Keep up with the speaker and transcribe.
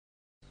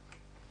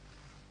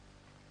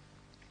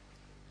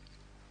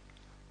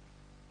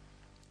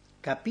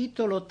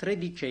Capitolo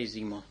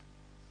 13.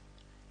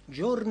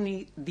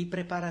 Giorni di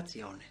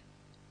preparazione.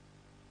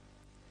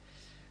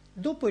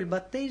 Dopo il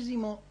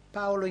battesimo,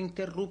 Paolo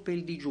interruppe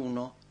il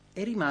digiuno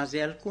e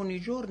rimase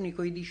alcuni giorni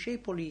coi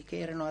discepoli che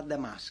erano a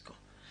Damasco,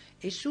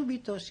 e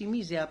subito si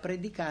mise a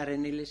predicare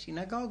nelle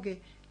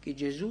sinagoghe che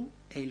Gesù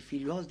è il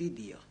figliuol di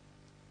Dio.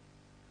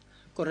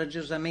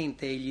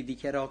 Coraggiosamente egli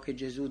dichiarò che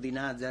Gesù di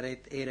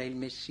Nazaret era il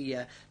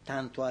Messia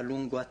tanto a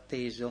lungo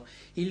atteso,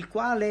 il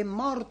quale è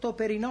morto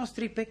per i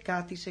nostri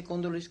peccati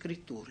secondo le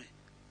Scritture.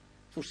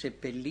 Fu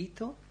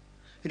seppellito,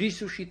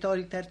 risuscitò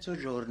il terzo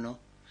giorno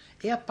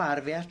e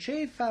apparve a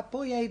Cefa,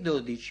 poi ai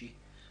 12,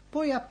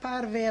 poi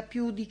apparve a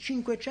più di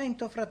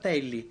 500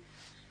 fratelli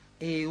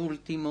e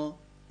ultimo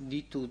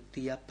di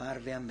tutti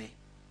apparve a me.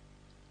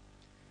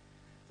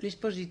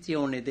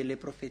 L'esposizione delle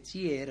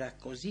profezie era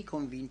così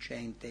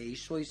convincente e i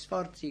suoi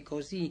sforzi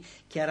così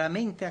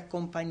chiaramente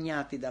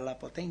accompagnati dalla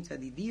potenza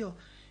di Dio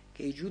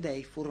che i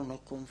giudei furono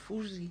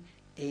confusi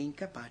e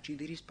incapaci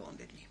di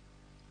rispondergli.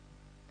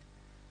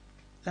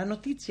 La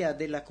notizia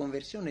della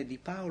conversione di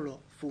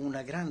Paolo fu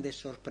una grande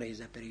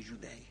sorpresa per i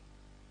giudei.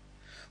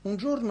 Un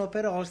giorno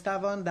però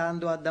stavo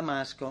andando a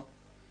Damasco.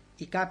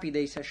 I capi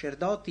dei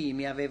sacerdoti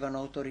mi avevano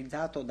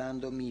autorizzato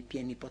dandomi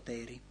pieni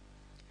poteri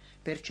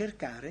per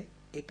cercare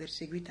e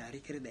perseguitare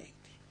i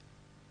credenti.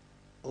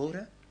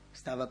 Ora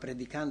stava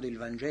predicando il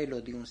Vangelo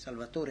di un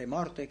Salvatore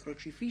morto e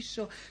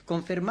crocifisso,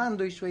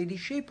 confermando i suoi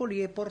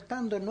discepoli e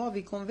portando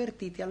nuovi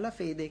convertiti alla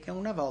fede che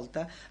una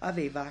volta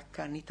aveva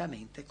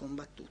accanitamente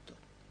combattuto.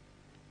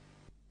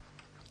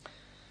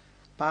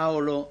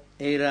 Paolo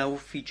era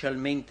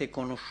ufficialmente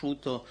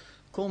conosciuto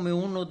come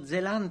uno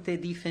zelante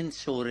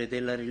difensore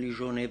della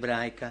religione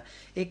ebraica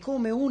e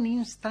come un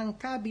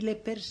instancabile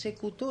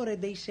persecutore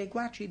dei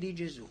seguaci di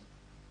Gesù.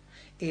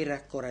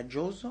 Era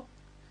coraggioso,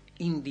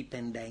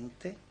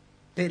 indipendente,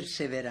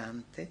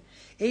 perseverante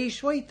e i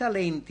suoi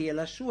talenti e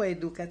la sua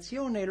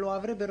educazione lo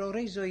avrebbero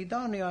reso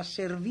idoneo a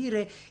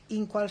servire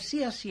in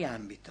qualsiasi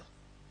ambito.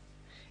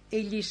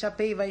 Egli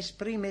sapeva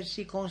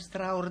esprimersi con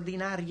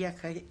straordinaria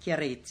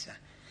chiarezza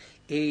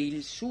e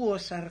il suo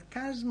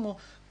sarcasmo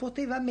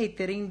poteva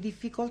mettere in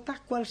difficoltà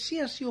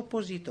qualsiasi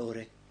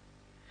oppositore.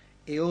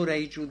 E ora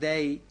i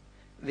giudei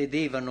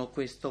vedevano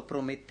questo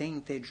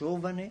promettente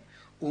giovane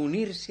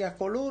unirsi a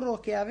coloro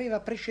che aveva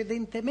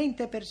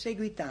precedentemente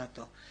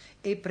perseguitato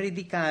e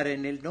predicare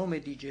nel nome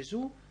di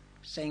Gesù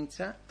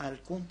senza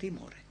alcun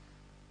timore.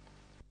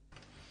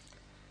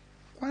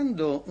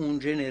 Quando un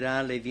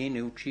generale viene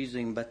ucciso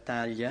in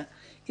battaglia,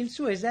 il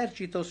suo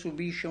esercito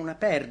subisce una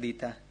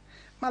perdita,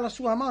 ma la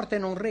sua morte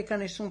non reca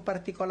nessun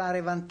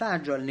particolare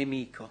vantaggio al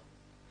nemico.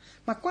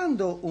 Ma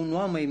quando un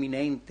uomo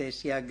eminente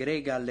si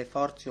aggrega alle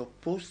forze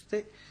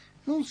opposte,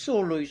 non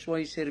solo i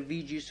suoi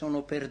servigi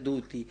sono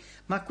perduti,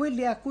 ma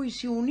quelli a cui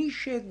si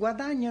unisce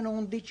guadagnano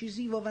un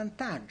decisivo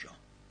vantaggio.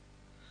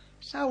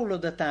 Saulo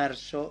da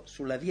Tarso,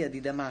 sulla via di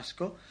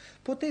Damasco,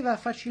 poteva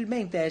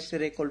facilmente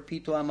essere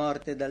colpito a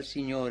morte dal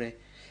Signore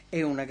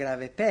e una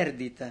grave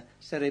perdita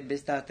sarebbe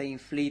stata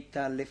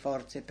inflitta alle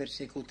forze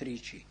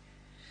persecutrici.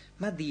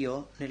 Ma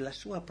Dio, nella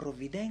sua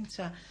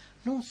provvidenza,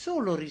 non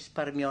solo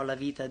risparmiò la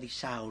vita di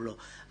Saulo,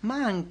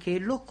 ma anche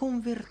lo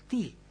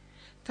convertì,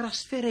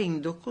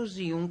 trasferendo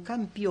così un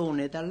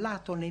campione dal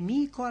lato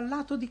nemico al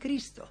lato di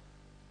Cristo.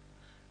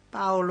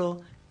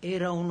 Paolo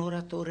era un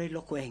oratore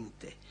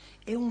eloquente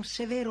e un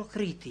severo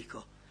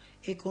critico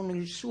e con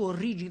il suo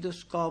rigido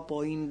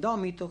scopo e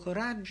indomito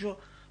coraggio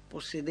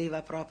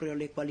possedeva proprio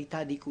le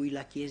qualità di cui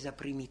la Chiesa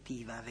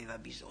primitiva aveva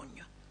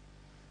bisogno.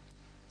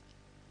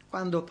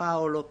 Quando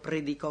Paolo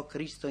predicò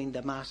Cristo in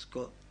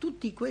Damasco,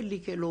 tutti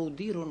quelli che lo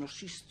udirono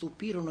si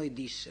stupirono e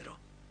dissero: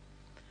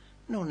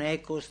 non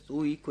è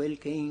costui quel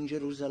che in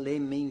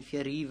Gerusalemme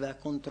infieriva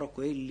contro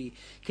quelli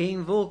che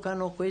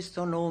invocano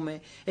questo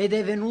nome ed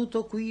è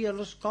venuto qui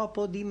allo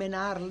scopo di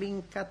menarli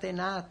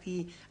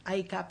incatenati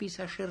ai capi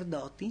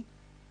sacerdoti?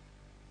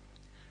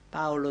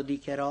 Paolo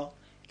dichiarò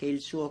che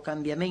il suo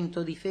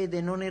cambiamento di fede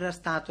non era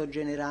stato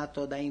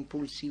generato da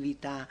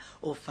impulsività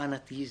o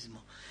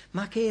fanatismo,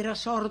 ma che era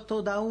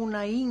sorto da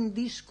una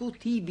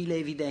indiscutibile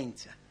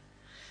evidenza.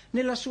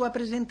 Nella sua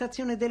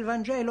presentazione del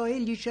Vangelo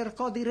egli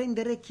cercò di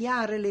rendere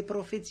chiare le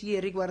profezie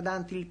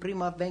riguardanti il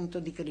primo avvento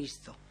di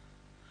Cristo.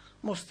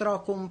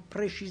 Mostrò con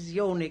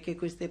precisione che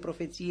queste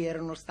profezie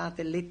erano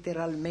state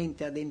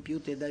letteralmente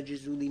adempiute da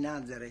Gesù di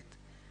Nazaret.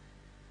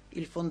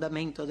 Il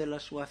fondamento della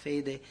sua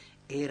fede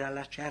era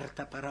la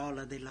certa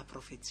parola della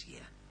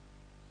profezia.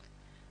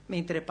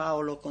 Mentre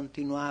Paolo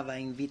continuava a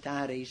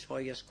invitare i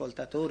suoi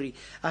ascoltatori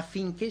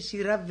affinché si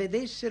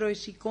ravvedessero e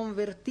si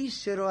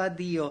convertissero a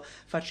Dio,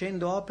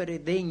 facendo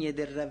opere degne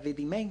del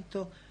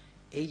ravvedimento,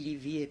 egli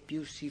vie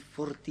più si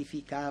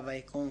fortificava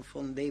e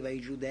confondeva i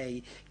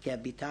giudei che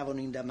abitavano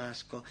in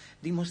Damasco,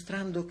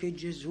 dimostrando che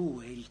Gesù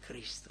è il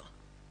Cristo.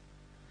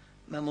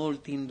 Ma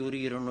molti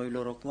indurirono i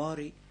loro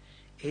cuori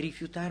e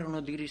rifiutarono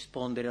di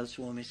rispondere al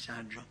suo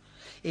messaggio,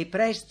 e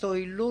presto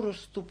il loro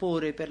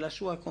stupore per la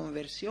sua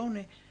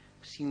conversione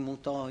si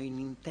mutò in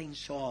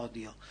intenso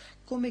odio,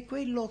 come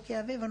quello che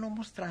avevano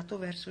mostrato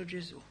verso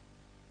Gesù.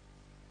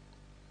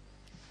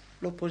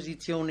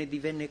 L'opposizione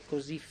divenne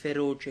così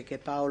feroce che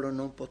Paolo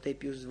non poté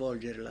più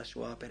svolgere la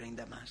sua opera in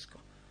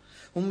Damasco.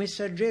 Un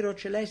messaggero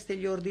celeste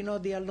gli ordinò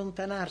di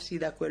allontanarsi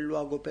da quel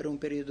luogo per un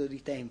periodo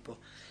di tempo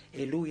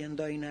e lui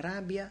andò in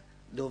Arabia,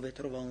 dove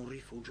trovò un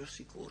rifugio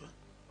sicuro.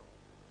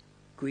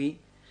 Qui,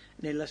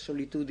 nella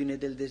solitudine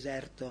del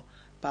deserto,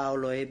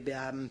 Paolo ebbe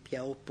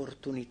ampia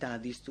opportunità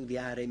di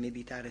studiare e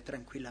meditare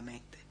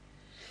tranquillamente.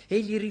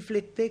 Egli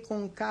rifletté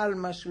con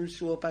calma sul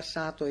suo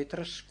passato e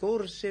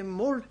trascorse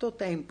molto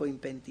tempo in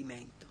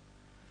pentimento.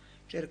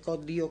 Cercò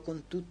Dio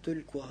con tutto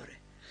il cuore,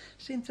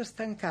 senza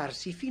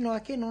stancarsi, fino a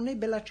che non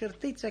ebbe la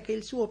certezza che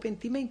il suo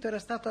pentimento era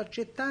stato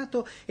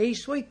accettato e i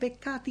suoi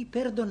peccati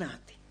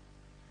perdonati.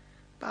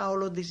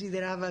 Paolo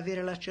desiderava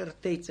avere la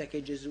certezza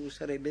che Gesù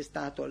sarebbe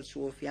stato al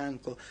suo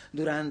fianco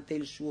durante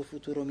il suo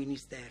futuro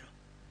ministero.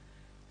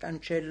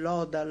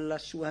 Cancellò dalla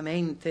sua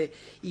mente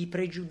i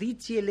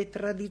pregiudizi e le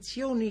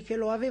tradizioni che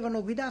lo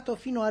avevano guidato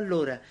fino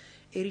allora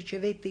e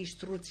ricevette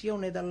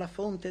istruzione dalla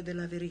fonte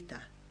della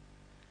verità.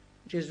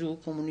 Gesù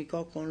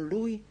comunicò con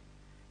lui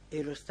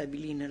e lo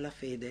stabilì nella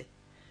fede,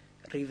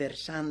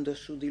 riversando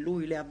su di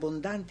lui le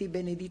abbondanti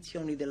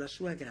benedizioni della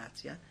sua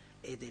grazia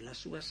e della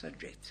sua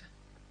saggezza.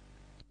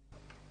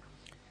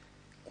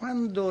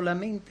 Quando la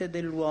mente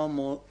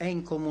dell'uomo è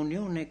in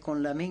comunione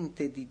con la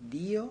mente di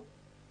Dio,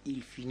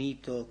 il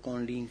finito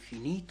con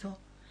l'infinito,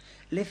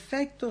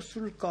 l'effetto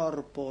sul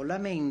corpo, la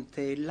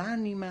mente e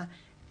l'anima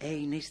è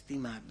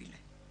inestimabile.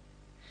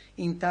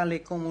 In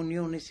tale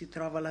comunione si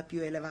trova la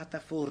più elevata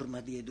forma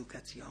di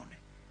educazione.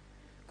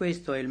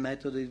 Questo è il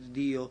metodo di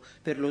Dio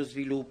per lo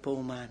sviluppo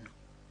umano.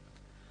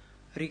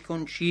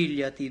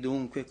 Riconciliati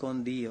dunque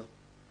con Dio,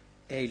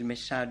 è il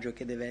messaggio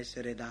che deve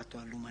essere dato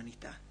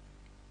all'umanità.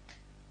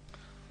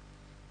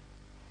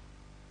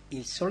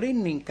 Il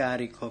solenne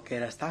incarico che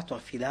era stato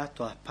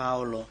affidato a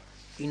Paolo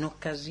in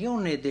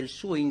occasione del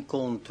suo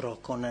incontro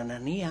con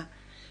Anania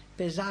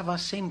pesava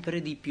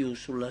sempre di più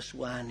sulla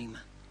sua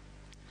anima.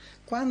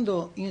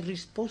 Quando, in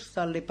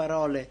risposta alle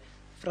parole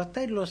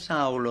 «Fratello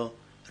Saulo,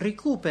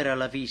 recupera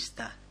la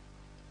vista»,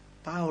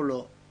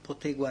 Paolo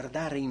poté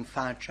guardare in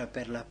faccia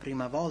per la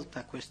prima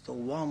volta questo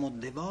uomo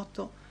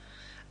devoto,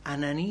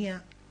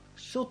 Anania,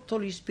 sotto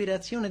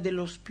l'ispirazione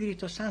dello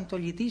Spirito Santo,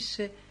 gli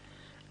disse: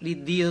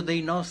 «L'Iddio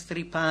dei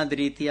nostri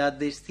padri ti ha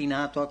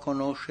destinato a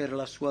conoscere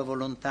la sua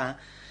volontà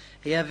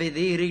e a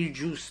vedere il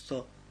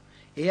giusto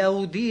e a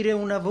udire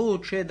una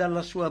voce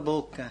dalla sua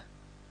bocca,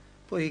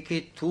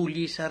 poiché tu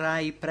gli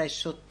sarai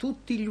presso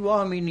tutti gli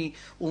uomini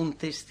un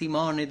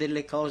testimone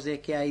delle cose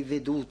che hai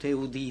vedute e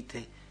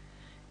udite.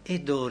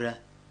 Ed ora,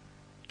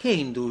 che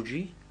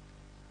indugi?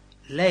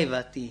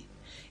 Levati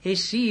e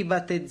sii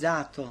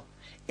battezzato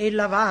e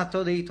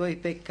lavato dei tuoi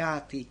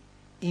peccati,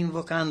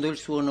 invocando il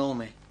suo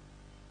nome».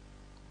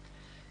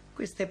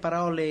 Queste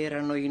parole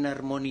erano in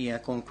armonia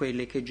con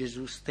quelle che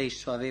Gesù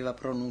stesso aveva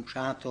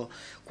pronunciato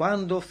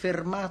quando,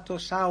 fermato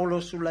Saulo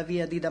sulla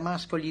via di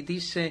Damasco, gli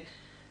disse: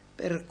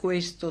 «Per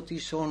questo ti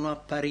sono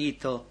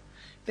apparito,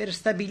 per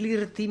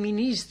stabilirti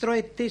ministro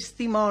e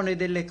testimone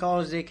delle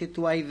cose che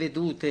tu hai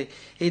vedute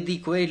e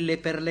di quelle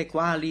per le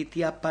quali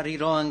ti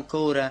apparirò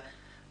ancora,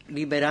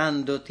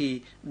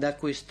 liberandoti da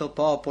questo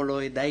popolo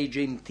e dai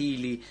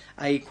gentili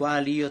ai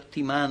quali io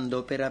ti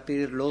mando per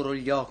aprir loro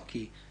gli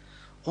occhi,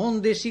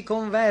 onde si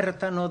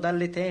convertano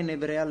dalle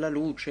tenebre alla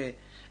luce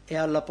e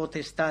alla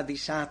potestà di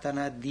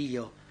Satana a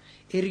Dio,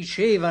 e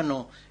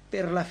ricevano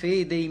per la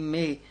fede in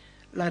me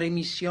la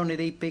remissione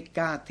dei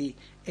peccati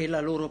e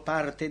la loro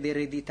parte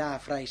d'eredità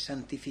fra i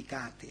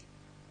santificati».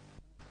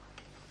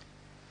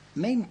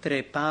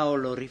 Mentre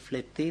Paolo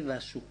rifletteva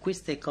su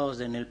queste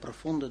cose nel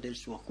profondo del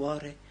suo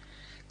cuore,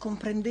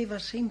 comprendeva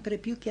sempre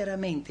più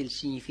chiaramente il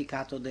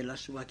significato della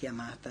sua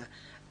chiamata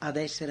ad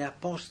essere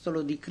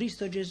apostolo di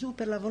Cristo Gesù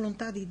per la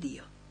volontà di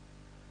Dio.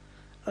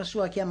 La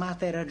sua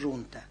chiamata era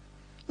giunta,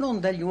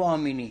 non dagli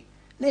uomini,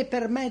 né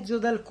per mezzo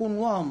d'alcun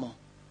uomo,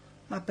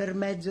 ma per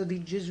mezzo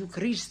di Gesù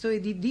Cristo e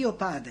di Dio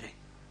Padre.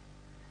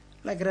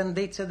 La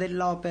grandezza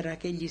dell'opera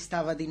che gli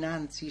stava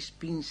dinanzi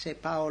spinse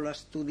Paolo a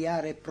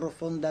studiare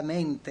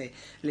profondamente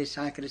le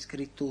Sacre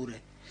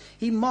Scritture,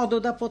 in modo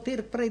da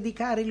poter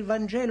predicare il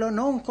Vangelo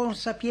non con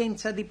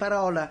sapienza di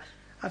parola,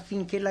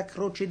 affinché la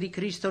croce di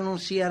Cristo non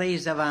sia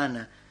resa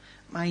vana,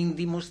 ma in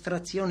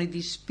dimostrazione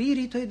di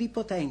spirito e di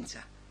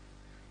potenza.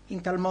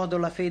 In tal modo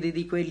la fede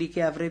di quelli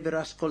che avrebbero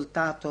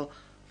ascoltato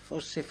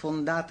fosse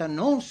fondata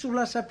non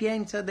sulla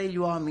sapienza degli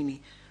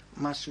uomini,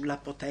 ma sulla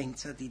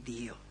potenza di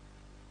Dio.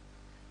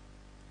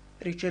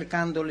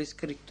 Ricercando le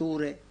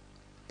Scritture,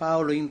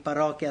 Paolo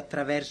imparò che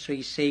attraverso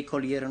i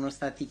secoli erano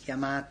stati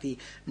chiamati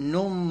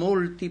non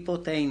molti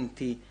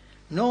potenti,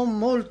 non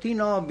molti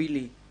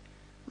nobili,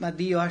 ma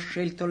Dio ha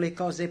scelto le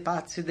cose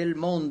pazze del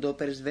mondo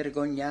per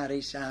svergognare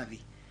i savi,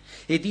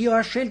 e Dio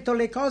ha scelto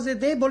le cose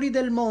deboli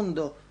del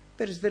mondo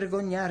per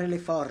svergognare le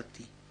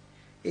forti,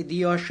 e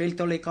Dio ha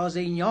scelto le cose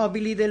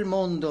ignobili del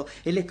mondo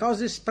e le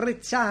cose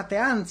sprezzate,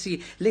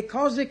 anzi le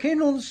cose che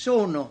non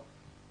sono,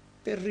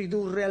 per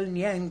ridurre al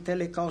niente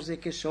le cose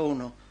che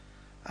sono,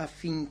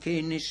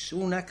 affinché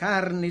nessuna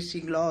carne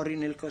si glori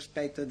nel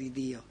cospetto di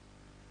Dio.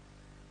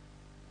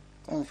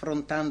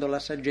 Confrontando la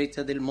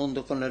saggezza del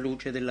mondo con la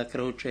luce della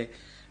croce,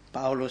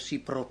 Paolo si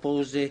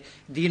propose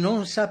di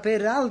non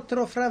saper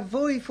altro fra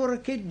voi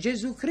fuorché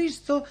Gesù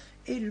Cristo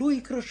e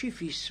Lui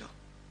crocifisso.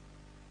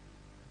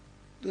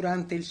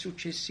 Durante il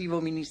successivo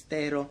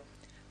ministero,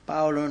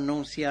 Paolo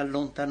non si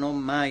allontanò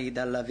mai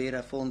dalla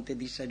vera fonte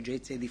di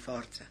saggezza e di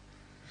forza.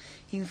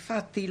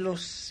 Infatti lo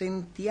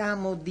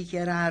sentiamo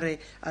dichiarare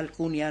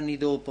alcuni anni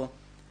dopo: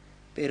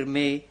 per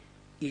me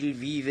il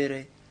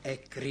vivere è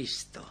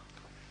Cristo.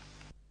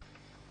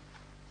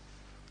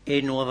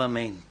 E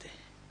nuovamente: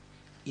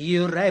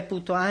 io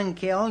reputo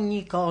anche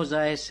ogni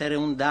cosa essere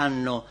un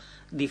danno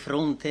di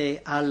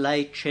fronte alla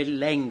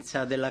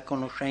eccellenza della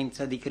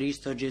conoscenza di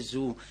Cristo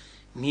Gesù,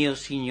 mio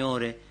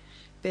Signore,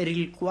 per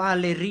il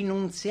quale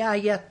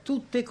rinunziai a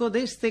tutte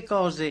codeste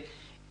cose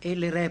e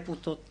le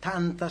reputo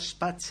tanta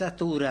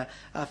spazzatura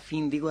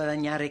affin di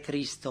guadagnare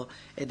Cristo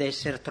ed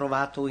esser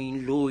trovato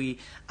in Lui,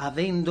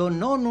 avendo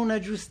non una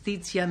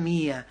giustizia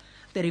mia,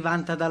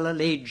 derivante dalla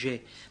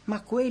legge,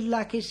 ma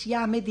quella che si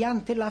ha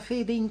mediante la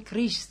fede in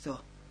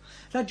Cristo,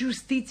 la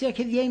giustizia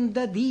che vien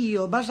da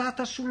Dio,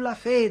 basata sulla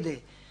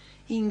fede,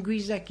 in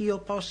guisa ch'io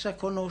possa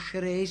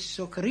conoscere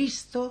esso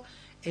Cristo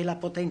e la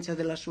potenza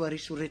della sua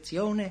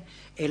risurrezione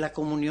e la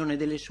comunione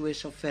delle sue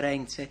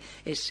sofferenze,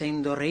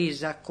 essendo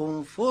resa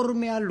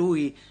conforme a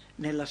Lui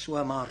nella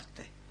sua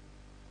morte.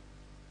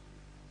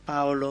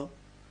 Paolo,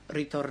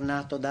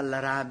 ritornato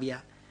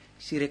dall'Arabia,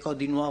 si recò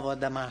di nuovo a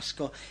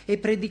Damasco e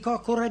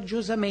predicò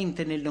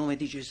coraggiosamente nel nome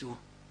di Gesù.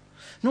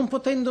 Non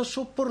potendo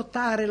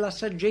sopportare la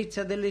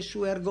saggezza delle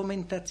sue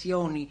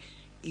argomentazioni,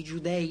 i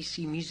giudei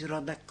si misero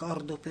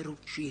d'accordo per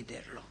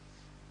ucciderlo.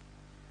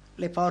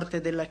 Le porte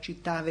della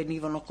città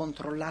venivano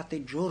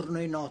controllate giorno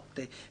e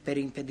notte per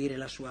impedire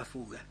la sua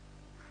fuga.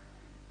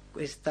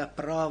 Questa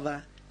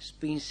prova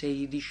spinse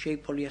i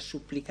discepoli a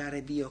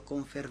supplicare Dio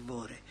con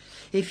fervore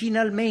e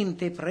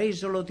finalmente,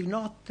 presolo di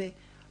notte,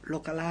 lo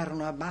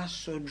calarono a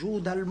basso giù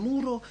dal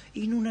muro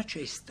in una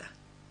cesta.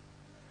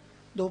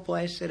 Dopo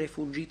essere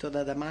fuggito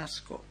da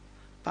Damasco,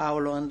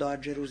 Paolo andò a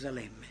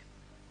Gerusalemme.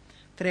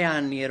 3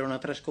 anni erano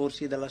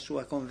trascorsi dalla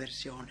sua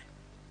conversione.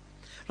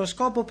 Lo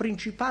scopo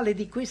principale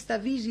di questa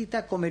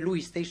visita, come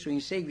lui stesso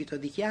in seguito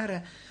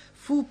dichiara,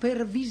 fu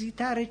per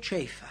visitare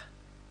Cefa.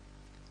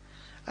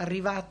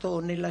 Arrivato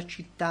nella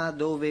città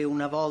dove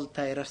una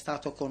volta era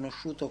stato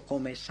conosciuto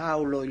come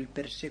Saulo il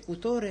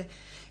persecutore,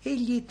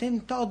 egli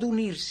tentò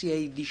d'unirsi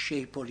ai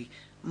discepoli,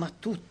 ma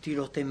tutti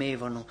lo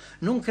temevano,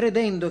 non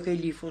credendo che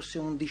egli fosse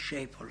un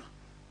discepolo.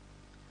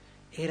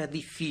 Era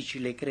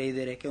difficile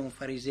credere che un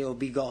fariseo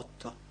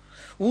bigotto,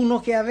 uno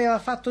che aveva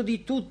fatto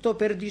di tutto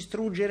per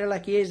distruggere la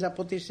Chiesa,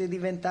 potesse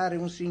diventare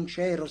un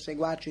sincero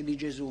seguace di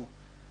Gesù.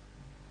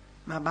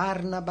 Ma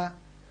Barnaba,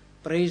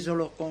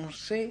 presolo con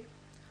sé,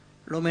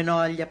 lo menò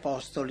agli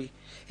apostoli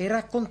e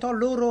raccontò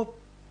loro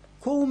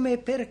come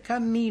per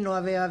cammino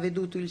aveva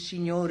veduto il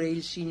Signore e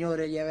il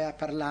Signore gli aveva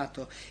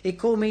parlato, e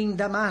come in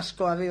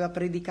Damasco aveva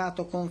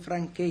predicato con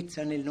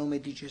franchezza nel nome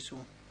di Gesù.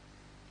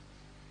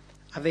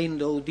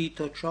 Avendo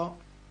udito ciò,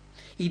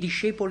 i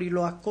discepoli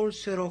lo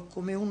accolsero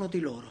come uno di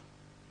loro.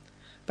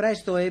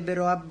 Presto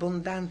ebbero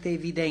abbondante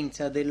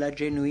evidenza della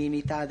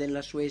genuinità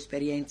della sua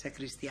esperienza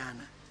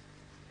cristiana.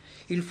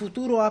 Il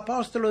futuro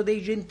apostolo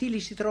dei Gentili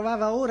si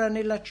trovava ora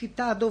nella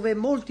città dove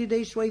molti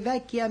dei suoi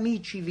vecchi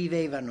amici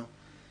vivevano,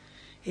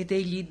 ed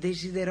egli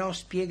desiderò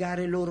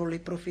spiegare loro le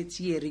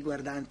profezie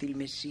riguardanti il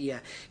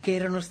Messia, che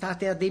erano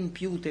state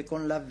adempiute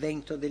con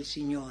l'avvento del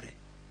Signore.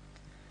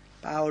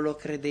 Paolo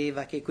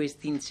credeva che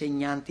questi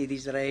insegnanti di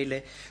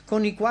Israele,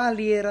 con i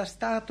quali era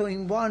stato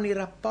in buoni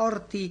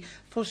rapporti,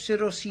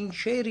 fossero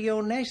sinceri e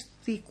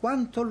onesti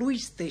quanto lui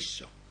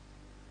stesso.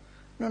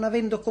 Non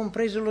avendo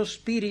compreso lo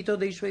spirito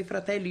dei suoi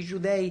fratelli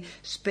giudei,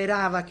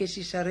 sperava che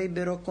si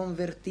sarebbero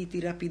convertiti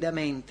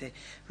rapidamente,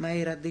 ma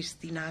era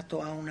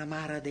destinato a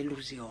un'amara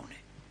delusione.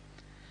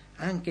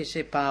 Anche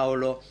se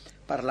Paolo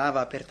parlava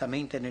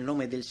apertamente nel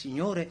nome del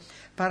Signore,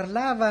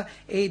 parlava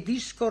e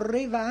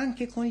discorreva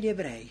anche con gli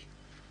ebrei.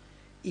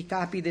 I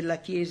capi della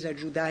Chiesa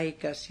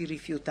giudaica si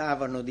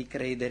rifiutavano di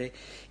credere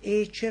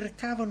e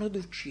cercavano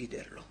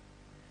d'ucciderlo.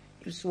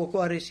 Il suo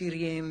cuore si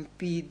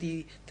riempì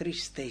di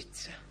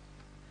tristezza.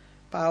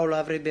 Paolo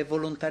avrebbe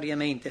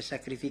volontariamente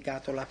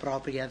sacrificato la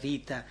propria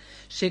vita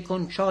se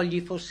con ciò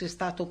gli fosse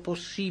stato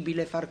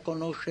possibile far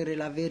conoscere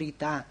la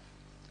verità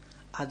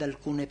ad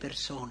alcune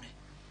persone.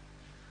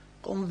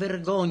 Con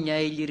vergogna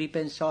egli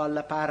ripensò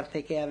alla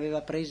parte che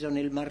aveva preso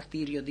nel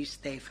martirio di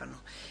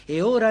Stefano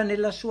e ora,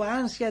 nella sua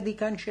ansia di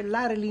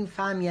cancellare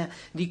l'infamia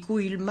di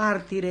cui il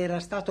martire era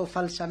stato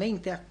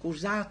falsamente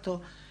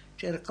accusato,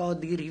 cercò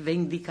di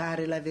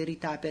rivendicare la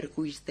verità per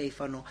cui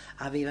Stefano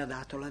aveva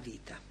dato la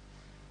vita.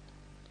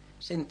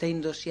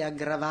 Sentendosi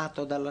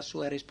aggravato dalla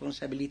sua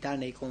responsabilità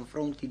nei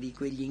confronti di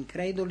quegli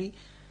increduli,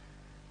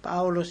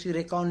 Paolo si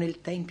recò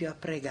nel tempio a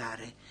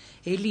pregare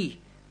e lì,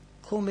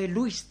 come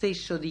lui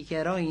stesso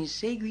dichiarò in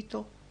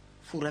seguito,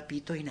 fu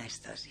rapito in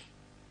estasi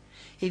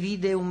e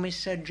vide un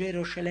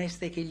messaggero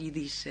celeste che gli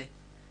disse: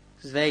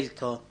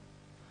 «Svelto,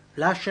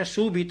 lascia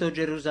subito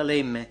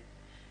Gerusalemme,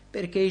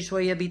 perché i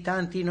suoi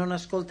abitanti non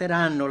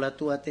ascolteranno la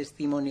tua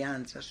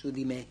testimonianza su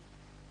di me.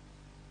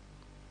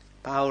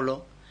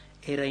 Paolo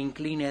era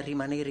incline a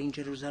rimanere in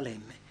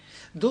Gerusalemme,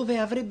 dove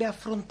avrebbe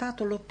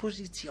affrontato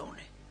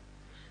l'opposizione.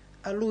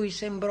 A lui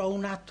sembrò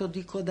un atto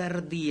di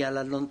codardia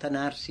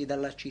l'allontanarsi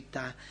dalla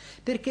città,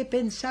 perché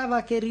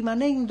pensava che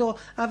rimanendo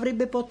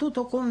avrebbe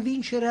potuto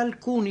convincere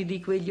alcuni di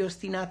quegli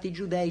ostinati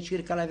giudei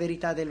circa la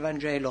verità del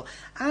Vangelo,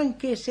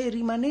 anche se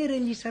rimanere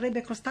gli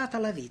sarebbe costata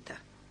la vita.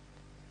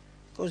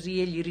 Così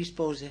egli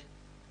rispose: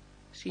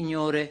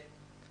 Signore,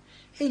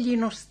 egli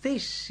non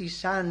stessi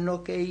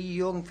sanno che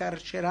io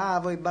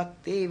incarceravo e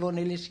battevo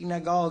nelle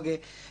sinagoghe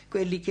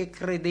quelli che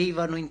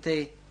credevano in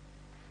te.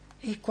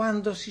 E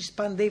quando si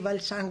spandeva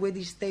il sangue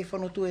di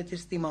Stefano, tuo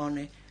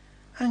testimone,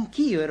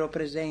 anch'io ero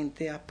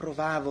presente,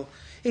 approvavo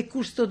e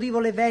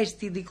custodivo le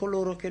vesti di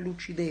coloro che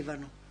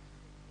l'uccidevano.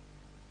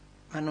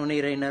 Ma non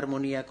era in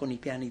armonia con i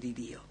piani di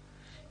Dio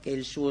che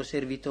il suo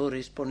servitore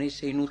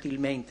esponesse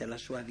inutilmente la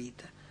sua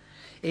vita.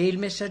 E il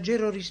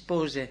messaggero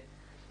rispose: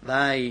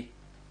 Vai,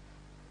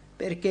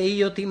 perché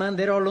io ti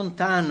manderò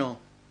lontano,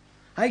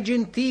 ai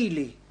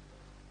gentili.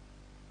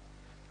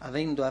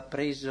 Avendo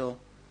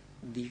appreso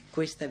di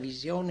questa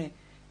visione,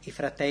 i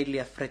fratelli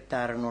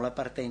affrettarono la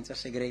partenza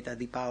segreta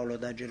di Paolo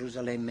da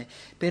Gerusalemme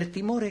per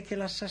timore che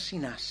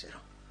l'assassinassero.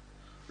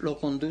 Lo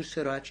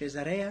condussero a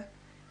Cesarea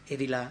e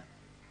di là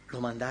lo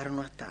mandarono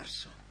a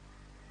Tarso.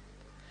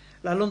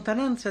 La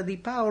lontananza di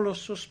Paolo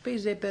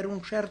sospese per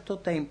un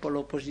certo tempo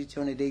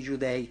l'opposizione dei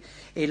giudei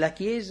e la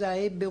Chiesa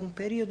ebbe un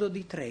periodo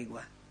di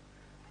tregua,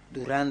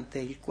 durante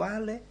il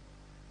quale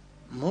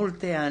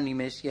molte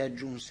anime si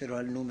aggiunsero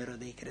al numero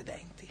dei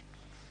credenti.